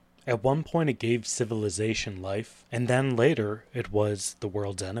At one point it gave civilization life, and then later it was the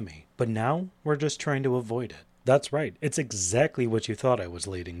world's enemy. But now we're just trying to avoid it. That's right, it's exactly what you thought I was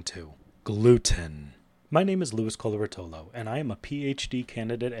leading to. Gluten. My name is Louis Coloratolo, and I am a PhD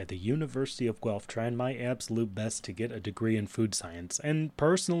candidate at the University of Guelph, trying my absolute best to get a degree in food science, and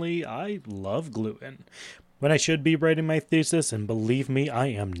personally, I love gluten. When I should be writing my thesis, and believe me, I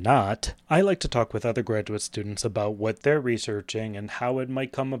am not, I like to talk with other graduate students about what they're researching and how it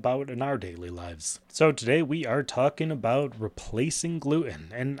might come about in our daily lives. So today we are talking about replacing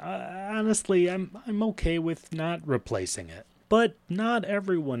gluten, and honestly, I'm okay with not replacing it. But not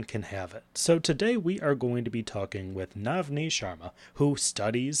everyone can have it. So today we are going to be talking with Navneet Sharma, who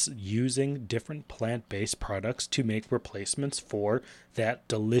studies using different plant-based products to make replacements for that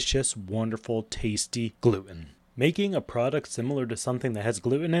delicious, wonderful, tasty gluten. Making a product similar to something that has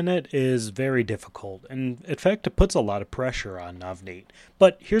gluten in it is very difficult, and in fact it puts a lot of pressure on Navneet.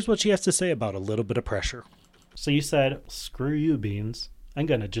 But here's what she has to say about a little bit of pressure. So you said, screw you, beans. I'm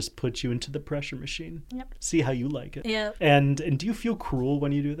going to just put you into the pressure machine. Yep. See how you like it. Yeah. And do you feel cruel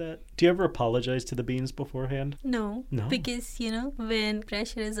when you do that? Do you ever apologize to the beans beforehand? No. No? Because, when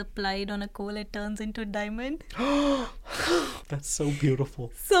pressure is applied on a coal, it turns into diamond. That's so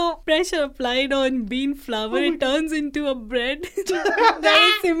beautiful. So, pressure applied on bean flour, it turns into a bread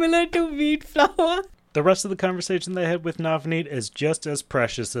that is similar to wheat flour. The rest of the conversation that I had with Navneet is just as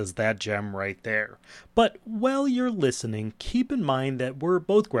precious as that gem right there. But while you're listening, keep in mind that we're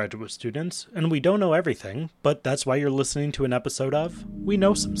both graduate students, and we don't know everything, but that's why you're listening to an episode of We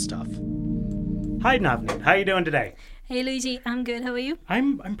Know Some Stuff. Hi Navneet, how you doing today? Hey Luigi, I'm good. How are you?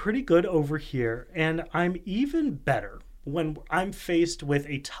 I'm pretty good over here, and I'm even better when I'm faced with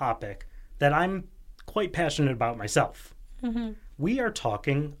a topic that I'm quite passionate about myself. Mm-hmm. We are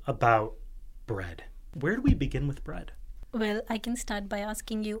talking about bread. Where do we begin with bread? Well, I can start by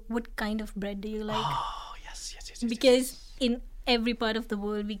asking you, what kind of bread do you like? Oh, yes. Because in every part of the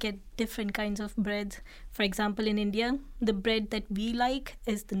world, we get different kinds of breads. For example, in India, the bread that we like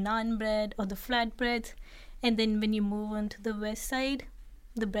is the naan bread or the flat bread. And then when you move on to the west side,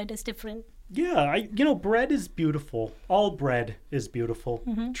 the bread is different. Yeah, bread is beautiful. All bread is beautiful,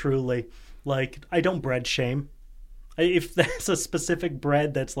 truly. Like, I don't bread shame. If there's a specific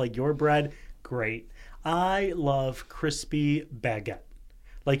bread that's like your bread, great. I love crispy baguette.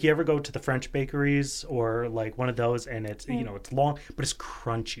 Like, you ever go to the French bakeries or like one of those, and it's it's long, but it's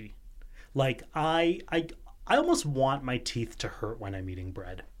crunchy. Like, I almost want my teeth to hurt when I'm eating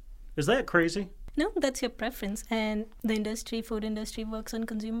bread. Is that crazy? No, that's your preference, and the food industry works on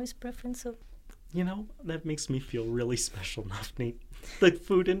consumers' preference. So, that makes me feel really special, Navneet. The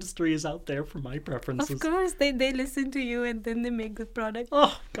food industry is out there for my preferences. Of course, they listen to you and then they make the product.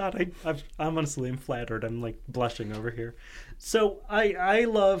 Oh, God, I'm honestly flattered. I'm like blushing over here. So I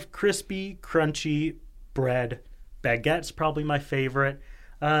love crispy, crunchy bread. Baguette's probably my favorite.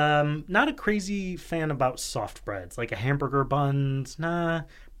 Not a crazy fan about soft breads, like a hamburger buns, nah.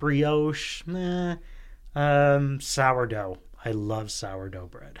 Brioche, nah. Sourdough. I love sourdough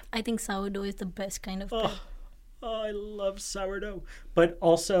bread. I think sourdough is the best kind of bread. Oh, I love sourdough. But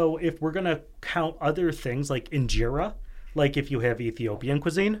also, if we're going to count other things like injera, like if you have Ethiopian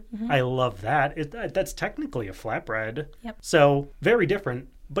cuisine, I love that. That's technically a flatbread. Yep. So, very different,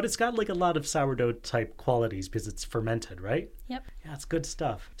 but it's got like a lot of sourdough type qualities because it's fermented, right? Yep. Yeah, it's good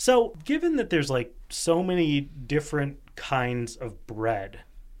stuff. So, given that there's like so many different kinds of bread,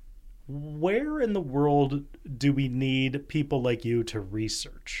 where in the world do we need people like you to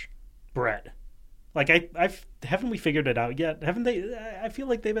research bread? Like, haven't we figured it out yet? Haven't they? I feel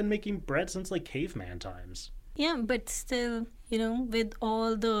like they've been making bread since like caveman times. Yeah, but still, with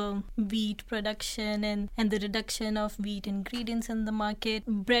all the wheat production and the reduction of wheat ingredients in the market,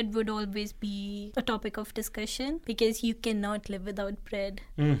 bread would always be a topic of discussion because you cannot live without bread.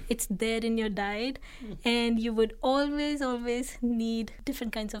 It's there in your diet, and you would always need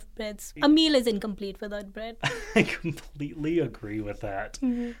different kinds of breads. A meal is incomplete without bread. I completely agree with that.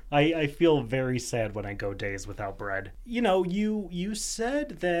 I feel very sad when I go days without bread. You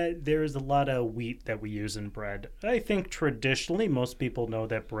said that there's a lot of wheat that we use in bread. I think traditionally most people know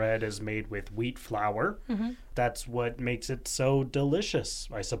that bread is made with wheat flour. That's what makes it so delicious,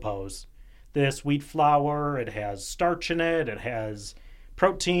 I suppose. This wheat flour, it has starch in it, it has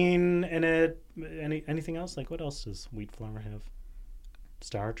protein in it. Anything else? Like, what else does wheat flour have?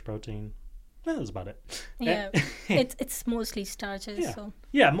 Starch, protein. That's about it. Yeah, it's mostly starches. Yeah. So.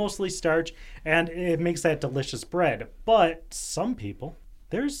 Yeah, mostly starch, and it makes that delicious bread. But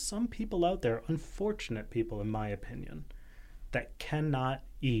there's some people out there, unfortunate people in my opinion, that cannot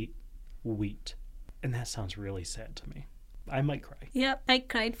eat wheat. And that sounds really sad to me. I might cry. Yeah, I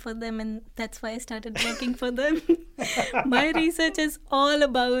cried for them, and that's why I started working for them. My research is all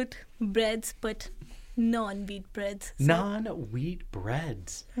about breads, but non-wheat breads. So. Non-wheat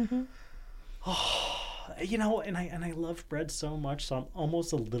breads. Mm-hmm. Oh, and I love bread so much, so I'm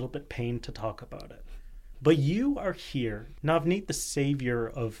almost a little bit pained to talk about it. But you are here, Navneet, the savior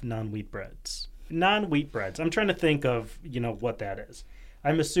of non-wheat breads. Non-wheat breads. I'm trying to think of, what that is.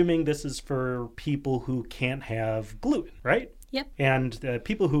 I'm assuming this is for people who can't have gluten, right? Yep. And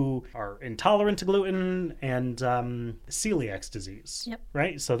people who are intolerant to gluten and celiac disease. Yep.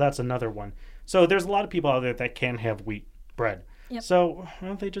 Right? So that's another one. So there's a lot of people out there that can have wheat bread. Yep. So why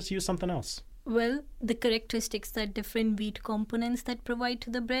don't they just use something else? Well, the characteristics that different wheat components that provide to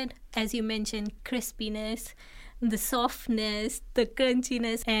the bread, as you mentioned, crispiness, the softness, the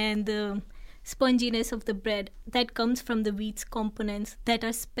crunchiness, and the sponginess of the bread, that comes from the wheat's components that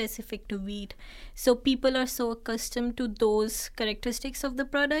are specific to wheat. So people are so accustomed to those characteristics of the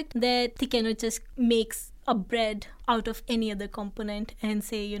product that they cannot just make a bread out of any other component and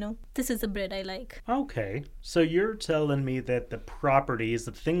say, this is the bread I like. Okay. So you're telling me that the properties,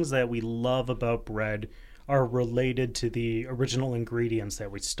 the things that we love about bread are related to the original ingredients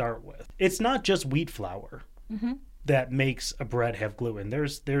that we start with. It's not just wheat flour that makes a bread have gluten.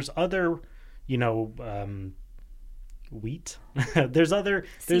 There's other wheat. there's other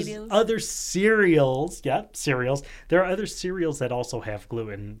cereals. Yeah, cereals. There are other cereals that also have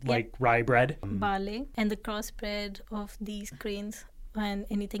gluten, like rye bread, barley, and the crossbread of these grains. And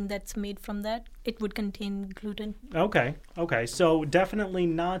anything that's made from that, it would contain gluten. Okay. So definitely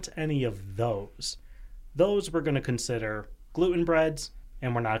not any of those. Those we're going to consider gluten breads,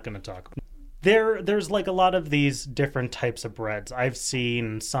 and we're not going to talk. There's like a lot of these different types of breads. I've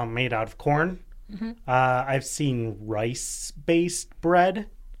seen some made out of corn. Mm-hmm. I've seen rice-based bread.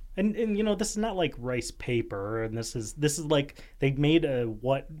 And this is not like rice paper, and this is like they made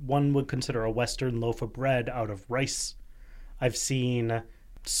what one would consider a Western loaf of bread out of rice. I've seen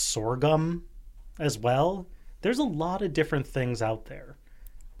sorghum as well. There's a lot of different things out there.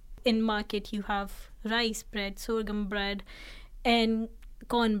 In market, you have rice bread, sorghum bread, and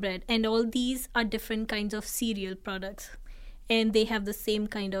cornbread, and all these are different kinds of cereal products, and they have the same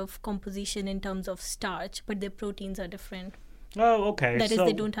kind of composition in terms of starch, but their proteins are different. Oh, okay. That is,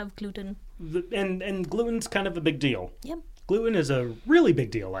 they don't have gluten. And gluten's kind of a big deal. Yep. Gluten is a really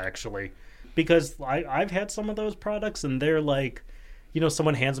big deal, actually, because I've had some of those products, and they're like,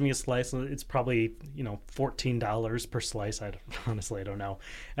 someone hands me a slice, and it's probably, $14 per slice. Honestly, I don't know.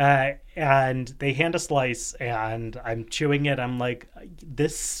 And they hand a slice, and I'm chewing it. I'm like,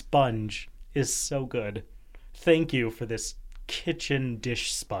 this sponge is so good. Thank you for this kitchen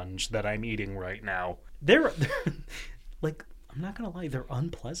dish sponge that I'm eating right now. They're like, I'm not going to lie, they're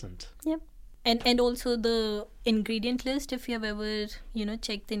unpleasant. Yep. And also the ingredient list, if you have ever,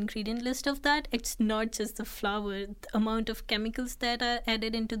 checked the ingredient list of that, it's not just the flour, the amount of chemicals that are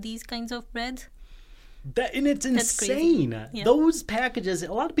added into these kinds of breads. And it's insane. Yeah. Those packages,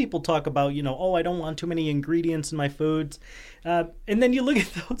 a lot of people talk about, I don't want too many ingredients in my foods. And then you look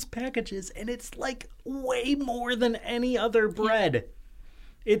at those packages and it's like way more than any other bread.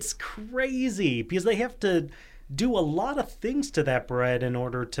 Yeah. It's crazy because they have to do a lot of things to that bread in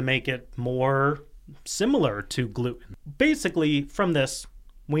order to make it more similar to gluten. Basically, from this,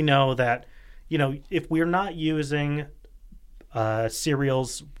 we know that, if we're not using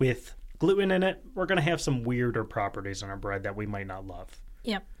cereals with gluten in it, we're going to have some weirder properties in our bread that we might not love.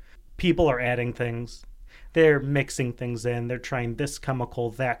 Yep. People are adding things. They're mixing things in. They're trying this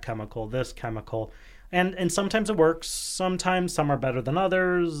chemical, that chemical, this chemical. And sometimes it works. Sometimes some are better than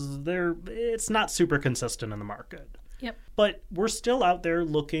others. It's not super consistent in the market. Yep. But we're still out there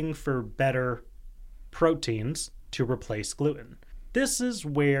looking for better proteins to replace gluten. This is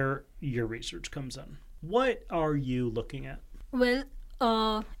where your research comes in. What are you looking at? Well,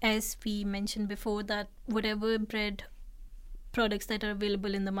 as we mentioned before, that whatever bread products that are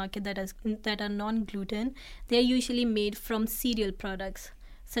available in the market that are non-gluten, they are usually made from cereal products,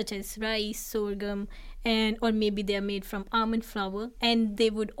 such as rice, sorghum, or maybe they are made from almond flour, and they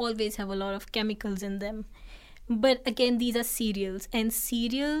would always have a lot of chemicals in them. But again, these are cereals, and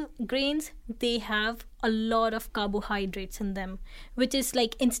cereal grains, they have a lot of carbohydrates in them, which is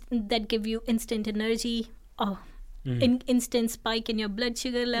like that give you instant energy, instant spike in your blood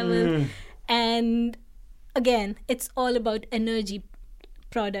sugar level. And again, it's all about energy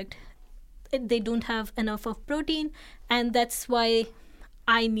product. They don't have enough of protein, and that's why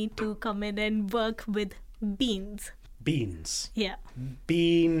I need to come in and work with beans. Beans. Yeah.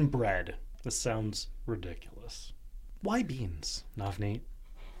 Bean bread. This sounds ridiculous. Why beans, Navneet?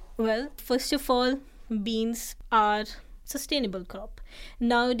 Well, first of all, beans are sustainable crop.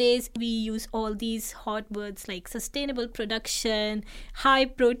 Nowadays, we use all these hot words like sustainable production, high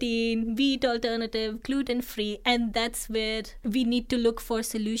protein, wheat alternative, gluten free, and that's where we need to look for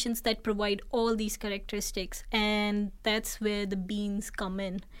solutions that provide all these characteristics. And that's where the beans come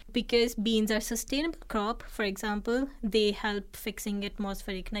in. Because beans are sustainable crop, for example, they help fixing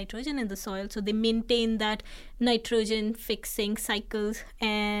atmospheric nitrogen in the soil. So they maintain that nitrogen fixing cycles,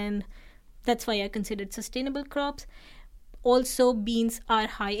 and that's why I considered sustainable crops. Also, beans are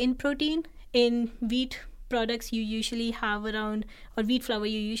high in protein. In wheat products, you usually have around, or wheat flour,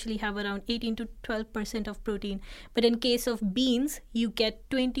 you usually have around 18 to 12% of protein. But in case of beans, you get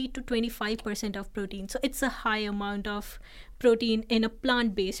 20 to 25% of protein. So it's a high amount of protein in a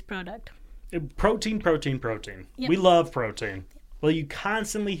plant-based product. Protein, protein, protein. Yep. We love protein. Well, you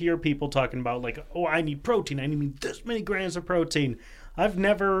constantly hear people talking about like, oh, I need protein. I need this many grams of protein. I've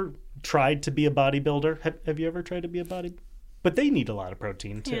never tried to be a bodybuilder. Have you ever tried to be a bodybuilder? But they need a lot of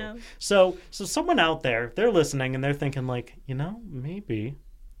protein too. Yeah. So someone out there, they're listening and they're thinking like, maybe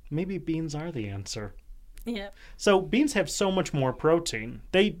beans are the answer. Yeah. So beans have so much more protein.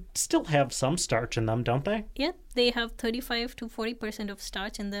 They still have some starch in them, don't they? Yeah, they have 35 to 40% of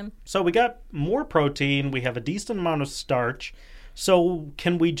starch in them. So we got more protein. We have a decent amount of starch. So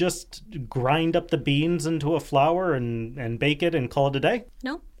can we just grind up the beans into a flour and bake it and call it a day?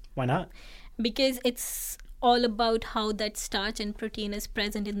 No. Why not? Because it's all about how that starch and protein is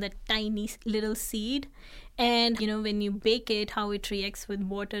present in that tiny little seed. And, when you bake it, how it reacts with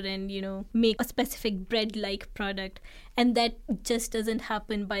water and, make a specific bread-like product. And that just doesn't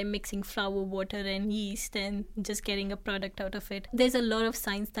happen by mixing flour, water, and yeast and just getting a product out of it. There's a lot of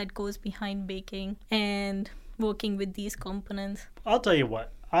science that goes behind baking and working with these components. I'll tell you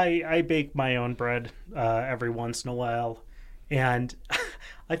what. I bake my own bread every once in a while. And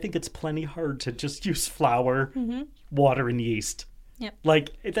I think it's plenty hard to just use flour, water, and yeast. Yep. Like,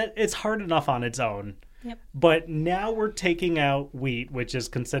 it's hard enough on its own. Yep. But now we're taking out wheat, which is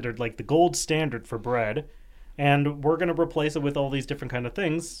considered like the gold standard for bread, and we're going to replace it with all these different kind of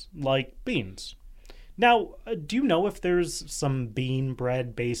things, like beans. Now, do you know if there's some bean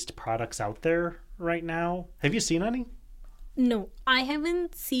bread-based products out there right now? Have you seen any? No, I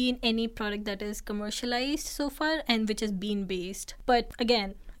haven't seen any product that is commercialized so far and which is bean based. But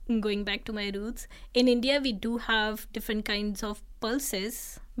again, going back to my roots, in India we do have different kinds of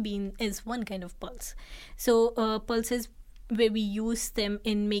pulses. Bean is one kind of pulse. So pulses where we use them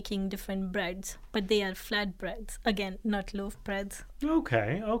in making different breads, but they are flat breads. Again, not loaf breads.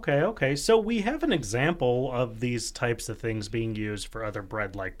 Okay. So we have an example of these types of things being used for other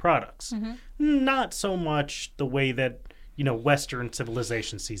bread-like products. Not so much the way that Western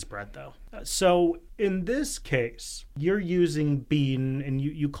civilization sees bread, though. So in this case, you're using bean, and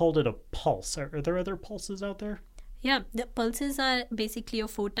you called it a pulse. Are there other pulses out there? Yeah, the pulses are basically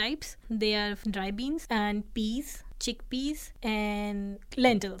of 4 types. They are dry beans and peas, chickpeas, and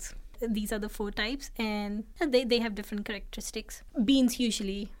lentils. These are the 4 types, and they have different characteristics. Beans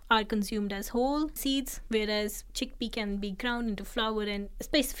usually are consumed as whole seeds, whereas chickpea can be ground into flour, and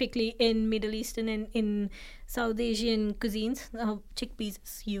specifically in Middle Eastern and in South Asian cuisines, chickpeas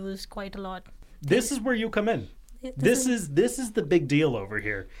is used quite a lot. This is where you come in. This is the big deal over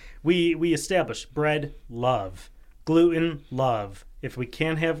here. We establish bread, love. Gluten, love. If we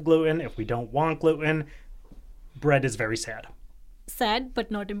can't have gluten, if we don't want gluten, bread is very sad. Sad, but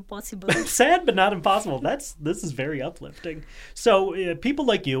not impossible. Sad, but not impossible. This is very uplifting. So people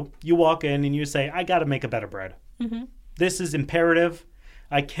like you walk in and you say, I got to make a better bread. This is imperative.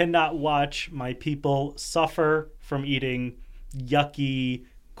 I cannot watch my people suffer from eating yucky,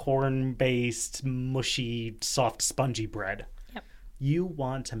 corn-based, mushy, soft, spongy bread. Yep. You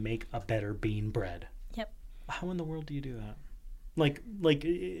want to make a better bean bread. Yep. How in the world do you do that? Like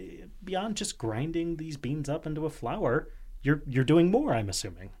beyond just grinding these beans up into a flour, you're doing more, I'm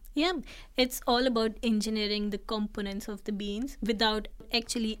assuming. Yeah, it's all about engineering the components of the beans without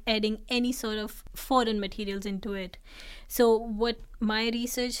actually adding any sort of foreign materials into it. So what my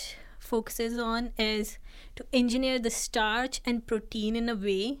research focuses on is to engineer the starch and protein in a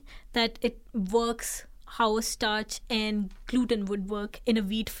way that it works how starch and gluten would work in a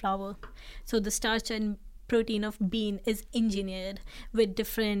wheat flour. So the starch and protein of bean is engineered with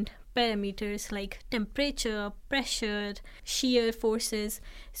different parameters like temperature, pressure, shear forces.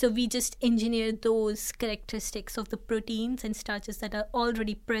 So we just engineer those characteristics of the proteins and starches that are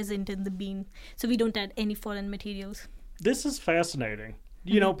already present in the bean. So we don't add any foreign materials. This is fascinating.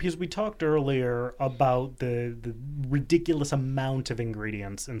 Because we talked earlier about the ridiculous amount of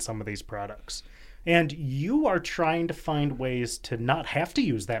ingredients in some of these products. And you are trying to find ways to not have to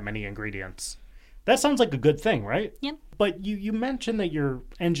use that many ingredients. That sounds like a good thing, right? Yep. But you mentioned that you're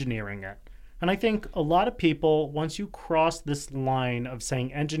engineering it. And I think a lot of people, once you cross this line of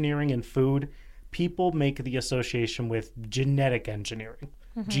saying engineering and food, people make the association with genetic engineering,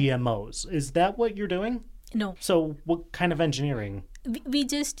 GMOs. Is that what you're doing? No. So what kind of engineering? We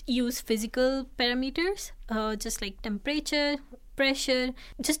just use physical parameters, just like temperature, pressure,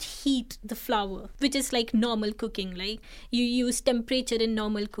 just heat the flour, which is like normal cooking. Like you use temperature in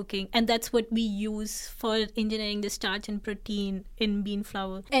normal cooking, and that's what we use for engineering the starch and protein in bean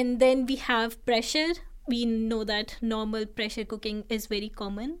flour. And then we have pressure. We know that normal pressure cooking is very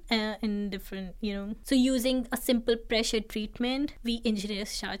common in different, So using a simple pressure treatment, we engineer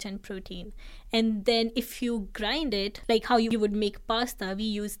starch and protein. And then if you grind it, like how you would make pasta, we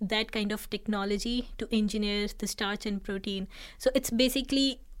use that kind of technology to engineer the starch and protein. So it's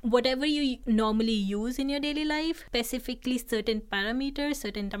basically whatever you normally use in your daily life, specifically certain parameters,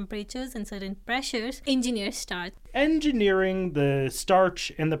 certain temperatures, and certain pressures, engineer starch. Engineering the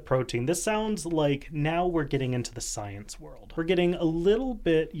starch and the protein. This sounds like now we're getting into the science world. We're getting a little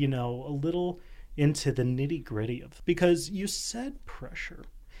bit, a little into the nitty gritty of, because you said pressure.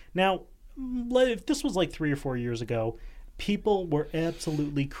 Now, if this was like 3 or 4 years ago, people were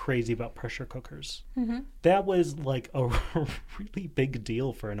absolutely crazy about pressure cookers. That was like a really big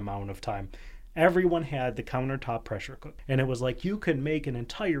deal for an amount of time. Everyone had the countertop pressure cook. And it was like, you can make an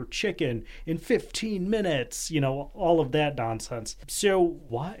entire chicken in 15 minutes, all of that nonsense. So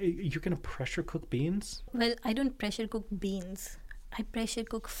why, you're going to pressure cook beans? Well, I don't pressure cook beans. I pressure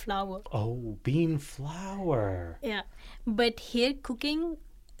cook flour. Oh, bean flour. Yeah. But here cooking,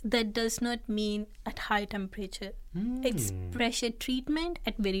 that does not mean at high temperature. It's pressure treatment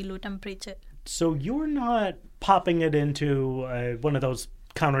at very low temperature. So you're not popping it into one of those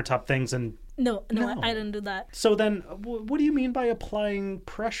countertop things and... No, I don't do that. So then what do you mean by applying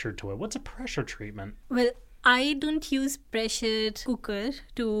pressure to it? What's a pressure treatment? Well, I don't use pressure cooker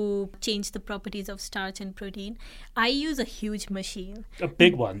to change the properties of starch and protein. I use a huge machine. A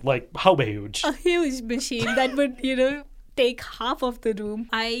big one? Like how huge? A huge machine that would, take half of the room.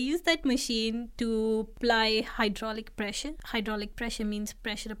 I use that machine to apply hydraulic pressure. Hydraulic pressure means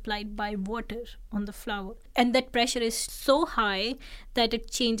pressure applied by water on the flour. And that pressure is so high that it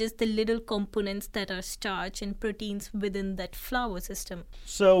changes the little components that are starch and proteins within that flour system.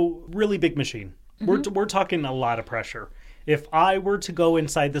 So, really big machine. We're talking a lot of pressure. If I were to go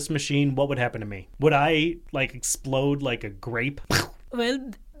inside this machine, what would happen to me? Would I, explode like a grape?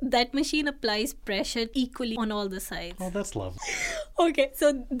 Well, that machine applies pressure equally on all the sides. Oh, that's lovely. Okay,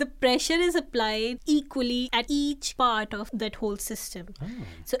 so the pressure is applied equally at each part of that whole system. Oh.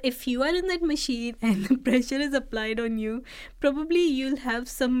 So if you are in that machine and the pressure is applied on you, probably you'll have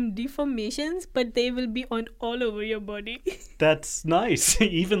some deformations, but they will be on all over your body. That's nice.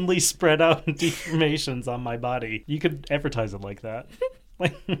 Evenly spread out deformations on my body. You could advertise it like that.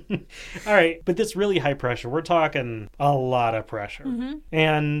 All right, but this really high pressure, we're talking a lot of pressure.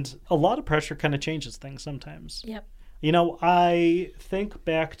 And a lot of pressure kind of changes things sometimes. Yep. I think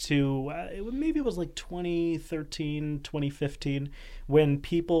back to maybe it was like 2013, 2015, when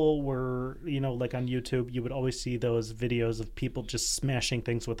people were, like on YouTube, you would always see those videos of people just smashing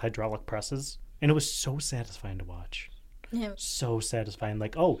things with hydraulic presses. And it was so satisfying to watch. Yeah. So satisfying.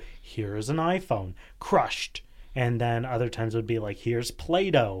 Like, oh, here's an iPhone crushed. And then other times it would be like, here's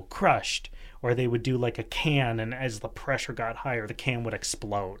Play-Doh crushed. Or they would do like a can, and as the pressure got higher, the can would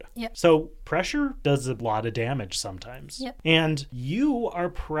explode. Yep. So pressure does a lot of damage sometimes. Yep. And you are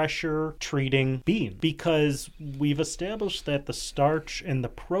pressure treating bean because we've established that the starch and the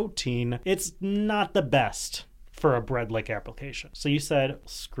protein, it's not the best for a bread-like application. So you said,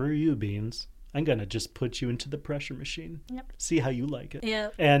 screw you, beans. I'm going to just put you into the pressure machine. Yep. See how you like it. Yeah.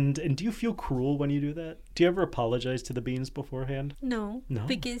 And do you feel cruel when you do that? Do you ever apologize to the beans beforehand? No. No?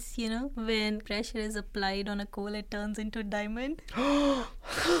 Because, when pressure is applied on a coal, it turns into diamond.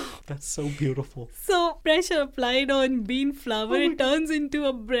 That's so beautiful. So, pressure applied on bean flour, it turns into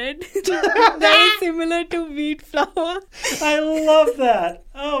a bread very similar to wheat flour. I love that.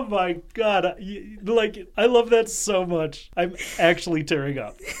 Oh my God. I love that so much. I'm actually tearing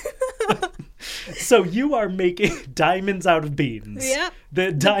up. So you are making diamonds out of beans. Yeah.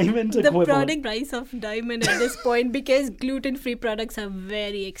 The diamond equivalent. The product price of diamond at this point, because gluten-free products are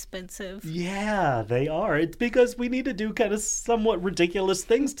very expensive. Yeah, they are. It's because we need to do kind of somewhat ridiculous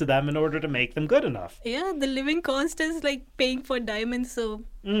things to them in order to make them good enough. Yeah, the living cost is like paying for diamonds, so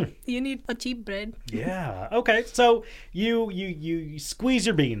you need a cheap bread. Yeah. Okay. So you squeeze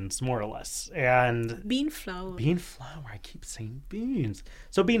your beans more or less, and bean flour. Bean flour. I keep saying beans.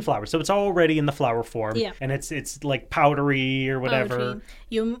 So bean flour. So it's already in the flour form. Yeah. And it's like powdery or whatever. Powdery.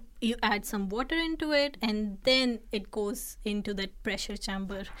 You you add some water into it, and then it goes into that pressure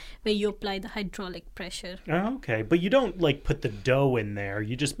chamber where you apply the hydraulic pressure. Oh, okay, but you don't like put the dough in there.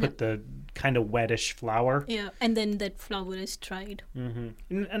 You just put the kind of wettish flour. Yeah, and then that flour is dried.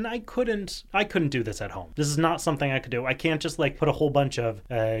 And I couldn't do this at home. This is not something I could do. I can't just like put a whole bunch of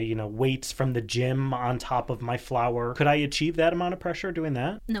weights from the gym on top of my flour. Could I achieve that amount of pressure doing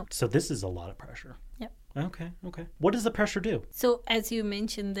that? No. So this is a lot of pressure. Yep. Okay. What does the pressure do? So as you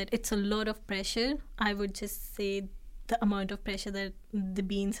mentioned that it's a lot of pressure, I would just say the amount of pressure that the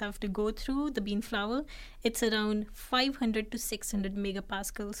beans have to go through, the bean flour, it's around 500 to 600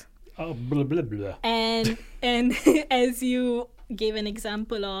 megapascals. Oh, blah, blah, blah. And as you gave an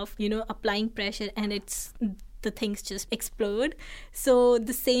example of, applying pressure and the things just explode. So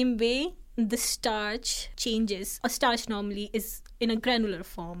the same way, the starch changes. A starch normally is in a granular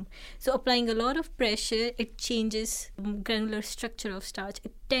form. So applying a lot of pressure, it changes the granular structure of starch.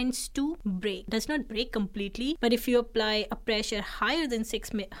 It tends to break. It does not break completely, but if you apply a pressure higher than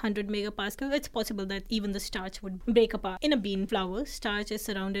 600 megapascal, it's possible that even the starch would break apart. In a bean flour, starch is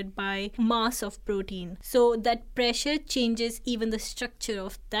surrounded by mass of protein. So that pressure changes even the structure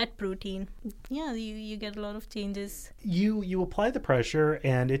of that protein. Yeah, you get a lot of changes. You apply the pressure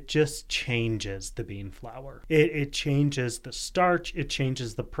and it just changes the bean flour. It changes the starch. It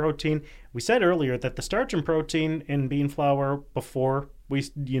changes the protein. We said earlier that the starch and protein in bean flour before we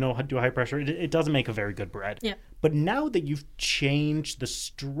do a high pressure, it doesn't make a very good bread. Yeah. But now that you've changed the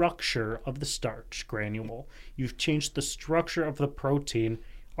structure of the starch granule, you've changed the structure of the protein,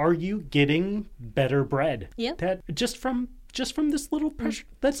 are you getting better bread? Yeah. That just from this little pressure.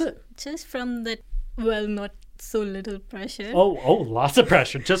 That's it. Just from that, not so little pressure. Oh, lots of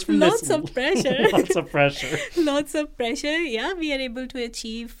pressure. Just from Lots this. of pressure. Lots of pressure. Lots of pressure. Yeah, we are able to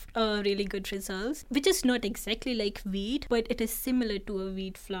achieve really good results, which is not exactly like wheat, but it is similar to a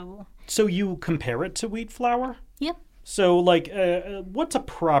wheat flour. So you compare it to wheat flour? Yeah. So, what's a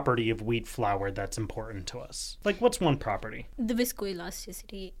property of wheat flour that's important to us? Like, what's one property? The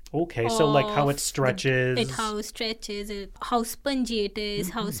viscoelasticity. Okay, so like how it stretches. How it stretches, how spongy it is,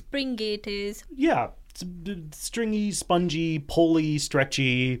 how springy it is. Yeah, it's stringy, spongy, pulley,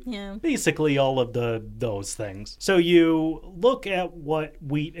 stretchy. Yeah. Basically all of those things. So you look at what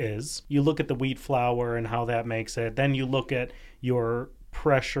wheat is. You look at the wheat flour and how that makes it. Then you look at your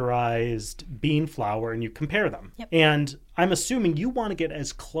pressurized bean flour and you compare them. Yep. And I'm assuming you want to get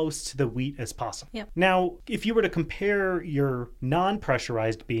as close to the wheat as possible. Yep. Now, if you were to compare your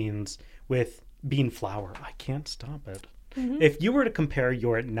non-pressurized beans with bean flour, I can't stop it. Mm-hmm. If you were to compare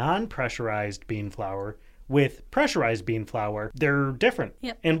your non-pressurized bean flour with pressurized bean flour, they're different.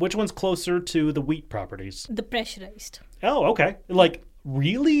 Yep. And which one's closer to the wheat properties? The pressurized. Oh, okay. Like,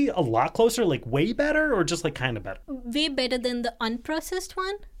 really a lot closer, like way better, or just like kind of better? Way better than the unprocessed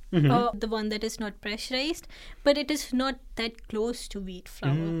one, or the one that is not pressurized, but it is not that close to wheat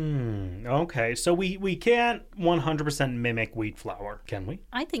flour. Okay, so we can't 100% mimic wheat flour, can we?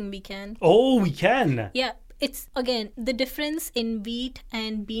 I think we can. Oh, we can! Yeah. It's, again, the difference in wheat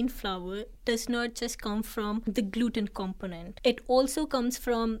and bean flour does not just come from the gluten component. It also comes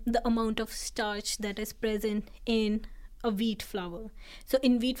from the amount of starch that is present in a wheat flour. So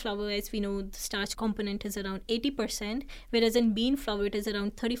in wheat flour, as we know, the starch component is around 80%, whereas in bean flour, it is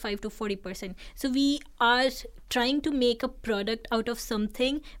around 35 to 40%. So we are trying to make a product out of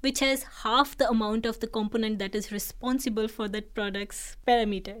something which has half the amount of the component that is responsible for that product's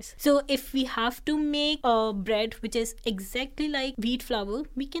parameters. So if we have to make a bread which is exactly like wheat flour,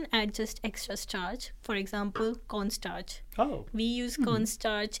 we can add just extra starch. For example, cornstarch. Oh. We use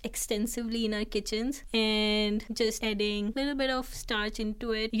cornstarch extensively in our kitchens, and just adding a little bit of starch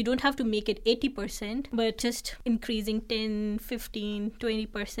into it. You don't have to make it 80%, but just increasing 10, 15,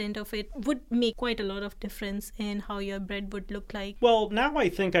 20% of it would make quite a lot of difference in how your bread would look like. Well, now I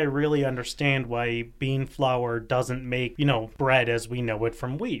think I really understand why bean flour doesn't make, bread as we know it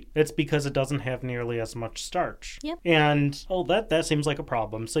from wheat. It's because it doesn't have nearly as much starch. Yep. And, that seems like a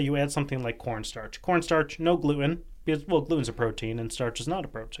problem. So you add something like cornstarch. Cornstarch, no gluten. Because, gluten's a protein and starch is not a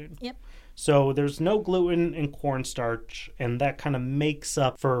protein. Yep. So there's no gluten in cornstarch, and that kind of makes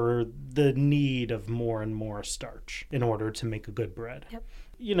up for the need of more and more starch in order to make a good bread. Yep.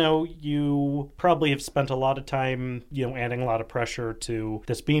 You probably have spent a lot of time, adding a lot of pressure to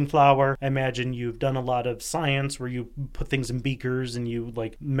this bean flour. I imagine you've done a lot of science where you put things in beakers and you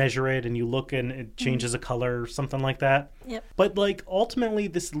measure it and you look and it changes a color, something like that. Yep. But ultimately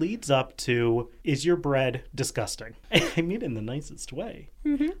this leads up to, is your bread disgusting? I mean, in the nicest way.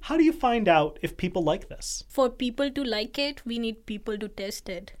 Mm-hmm. How do you find out if people like this? For people to like it, we need people to test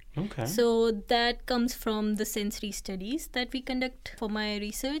it. Okay. So that comes from the sensory studies that we conduct for my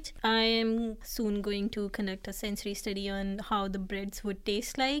research. I am soon going to conduct a sensory study on how the breads would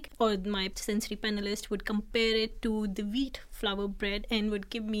taste like, or my sensory panelist would compare it to the wheat flour bread and would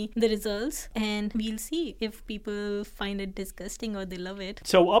give me the results, and we'll see if people find it disgusting or they love it.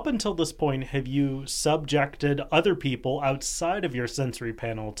 So up until this point, have you subjected other people outside of your sensory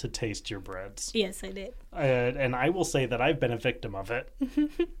panel to taste your breads? Yes, I did. And I will say that I've been a victim of it.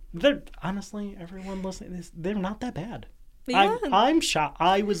 They're honestly, everyone listening to this, they're not that bad. Yeah. I'm shocked.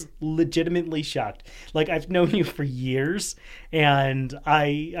 I was legitimately shocked. Like, I've known you for years, and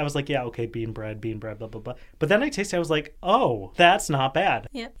I was like, yeah, okay, bean bread, blah, blah, blah. But then I tasted it, I was like, oh, that's not bad.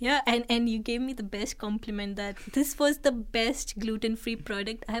 Yeah, and you gave me the best compliment that this was the best gluten-free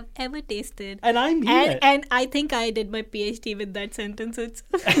product I have ever tasted. And I mean it. And I think I did my PhD with that sentence.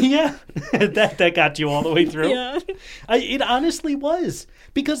 Yeah, that got you all the way through. Yeah. It honestly was.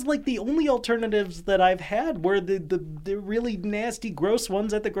 Because, like, the only alternatives that I've had were the really nasty, gross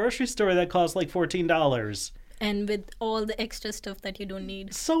ones at the grocery store that cost like $14. And with all the extra stuff that you don't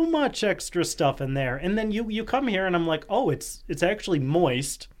need. So much extra stuff in there. And then you come here and I'm like, oh, it's actually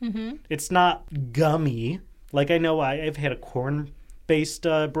moist. Mm-hmm. It's not gummy. Like, I know I've had a corn-based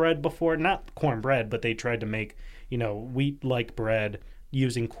bread before. Not cornbread, but they tried to make, wheat-like bread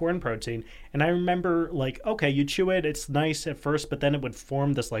using corn protein. And I remember, like, okay, you chew it, it's nice at first, but then it would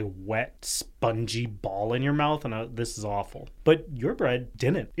form this, like, wet, spongy ball in your mouth, and this is awful. But your bread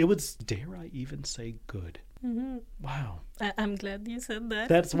didn't. It was, dare I even say, good. Mm-hmm. Wow. I'm glad you said that.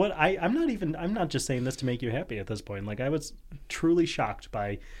 That's what I'm not just saying this to make you happy at this point. Like, I was truly shocked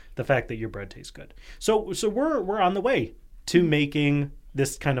by the fact that your bread tastes good. So we're on the way to making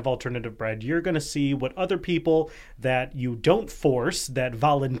this kind of alternative bread. You're going to see what other people that you don't force, that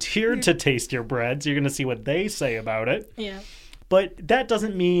volunteered to taste your breads, you're going to see what they say about it. Yeah. But that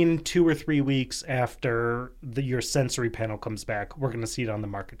doesn't mean 2 or 3 weeks after your sensory panel comes back, we're going to see it on the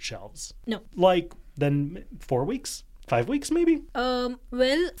market shelves. No. Like, then 4 weeks? 5 weeks, maybe? Well,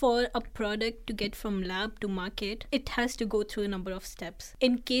 for a product to get from lab to market, it has to go through a number of steps.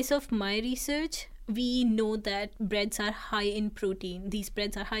 In case of my research, we know that breads are high in protein. These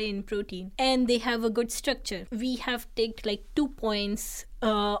breads are high in protein and they have a good structure. We have ticked like 2 points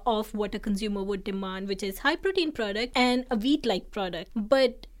of what a consumer would demand, which is high protein product and a wheat-like product.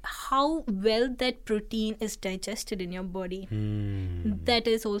 But how well that protein is digested in your body, that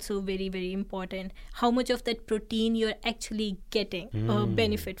is also very, very important. How much of that protein you're actually getting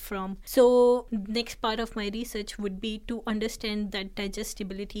benefit from. So next part of my research would be to understand that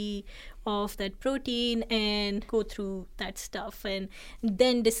digestibility of that protein and go through that stuff and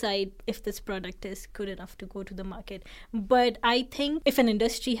then decide if this product is good enough to go to the market. But I think if an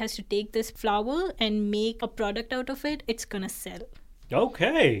industry has to take this flour and make a product out of it, it's gonna sell.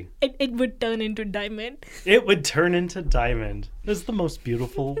 Okay. It would turn into diamond. It would turn into diamond. It's the most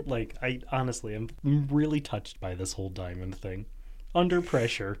beautiful, like, I'm really touched by this whole diamond thing. Under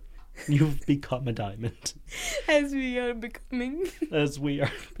pressure, you've become a diamond. As we are becoming.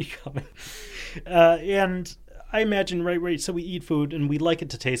 And I imagine, right, so we eat food and we like it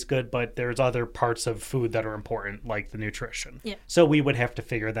to taste good, but there's other parts of food that are important, like the nutrition. Yeah. So we would have to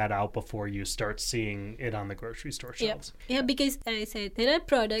figure that out before you start seeing it on the grocery store shelves. Yeah, because I said there are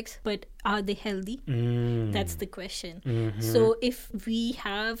products, but are they healthy? That's the question. Mm-hmm. So if we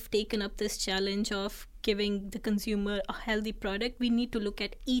have taken up this challenge of giving the consumer a healthy product, we need to look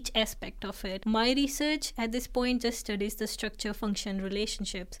at each aspect of it. My research at this point just studies the structure-function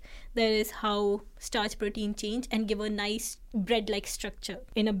relationships. That is how starch protein change and give a nice bread-like structure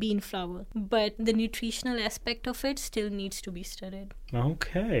in a bean flour. But the nutritional aspect of it still needs to be studied.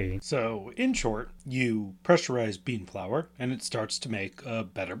 Okay. So, in short, you pressurize bean flour and it starts to make a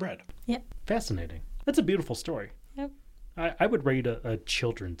better bread. Yep. Fascinating. That's a beautiful story. Yep. I would read a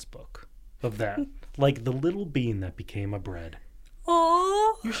children's book of that. Like the little bean that became a bread.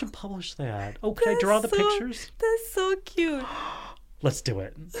 Oh, you should publish that. Oh, can I draw the pictures? That's so cute. Let's do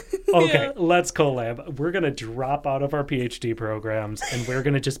it. Okay, Let's collab. We're going to drop out of our PhD programs and we're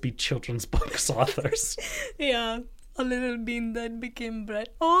going to just be children's books authors. Yeah, a little bean that became bread.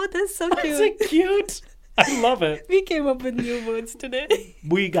 Oh, that's so cute. That's cute. I love it. We came up with new words today.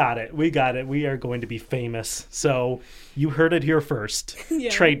 We got it. We are going to be famous. So you heard it here first. Yeah.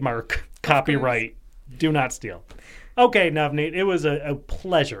 Trademark, copyright. Do not steal. Okay, Navneet, it was a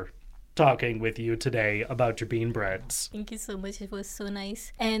pleasure talking with you today about your bean breads. Thank you so much. It was so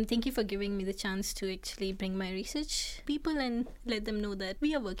nice. And thank you for giving me the chance to actually bring my research to people and let them know that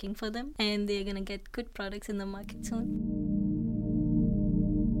we are working for them and they're going to get good products in the market soon.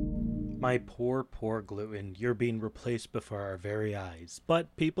 My poor, poor gluten, you're being replaced before our very eyes.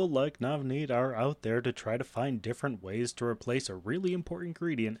 But people like Navneet are out there to try to find different ways to replace a really important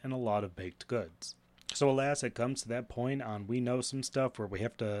ingredient in a lot of baked goods. So alas, it comes to that point on We Know Some Stuff where we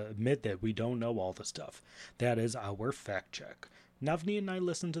have to admit that we don't know all the stuff. That is our fact check. Navneet and I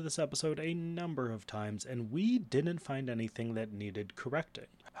listened to this episode a number of times, and we didn't find anything that needed correcting.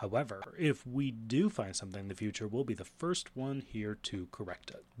 However, if we do find something in the future, we'll be the first one here to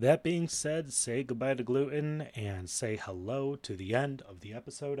correct it. That being said, say goodbye to gluten and say hello to the end of the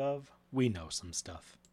episode of We Know Some Stuff.